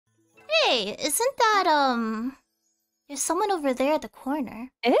Hey, isn't that there's someone over there at the corner.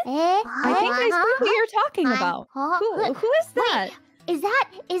 I think I see who you're talking about. Who is that? Wait, is it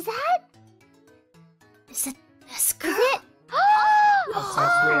Is it this girl?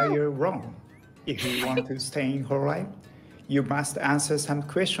 That's where you're wrong. If you want to stay in Hololive, you must answer some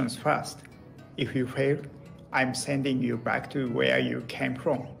questions first. If you fail, I'm sending you back to where you came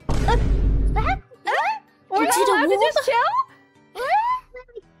from. back? We're not allowed to just chill?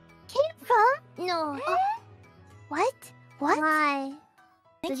 Came from? No. What? Why?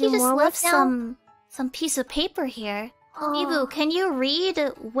 I think he just left some piece of paper here. Bijou, can you read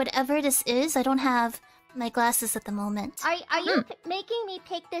whatever this is? I don't have my glasses at the moment. Are you making me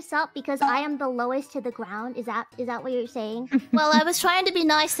pick this up because I am the lowest to the ground? Is that what you're saying? Well, I was trying to be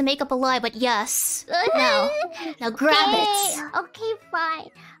nice to make up a lie, but yes. Now grab it. Okay,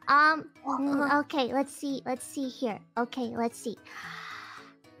 fine. Okay, let's see here. Okay, let's see.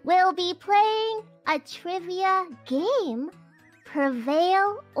 We'll be playing a trivia game.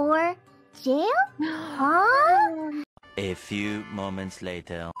 Prevail or jail? Huh? A few moments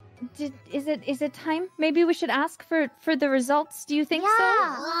later. Is it time? Maybe we should ask for the results. Do you think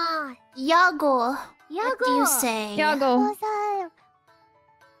so? Yagoo. What do you say? Yagoo.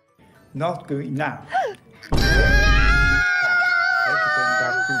 Not good enough. Take them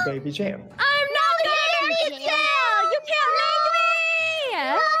back to baby jail. I'm not going to jail! You can't make me!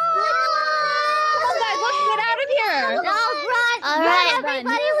 Oh, guys, let's get out of here! Run! All right, everybody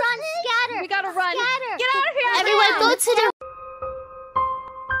run! Scatter! We gotta run! Scatter! Get out of here! Everyone, go to the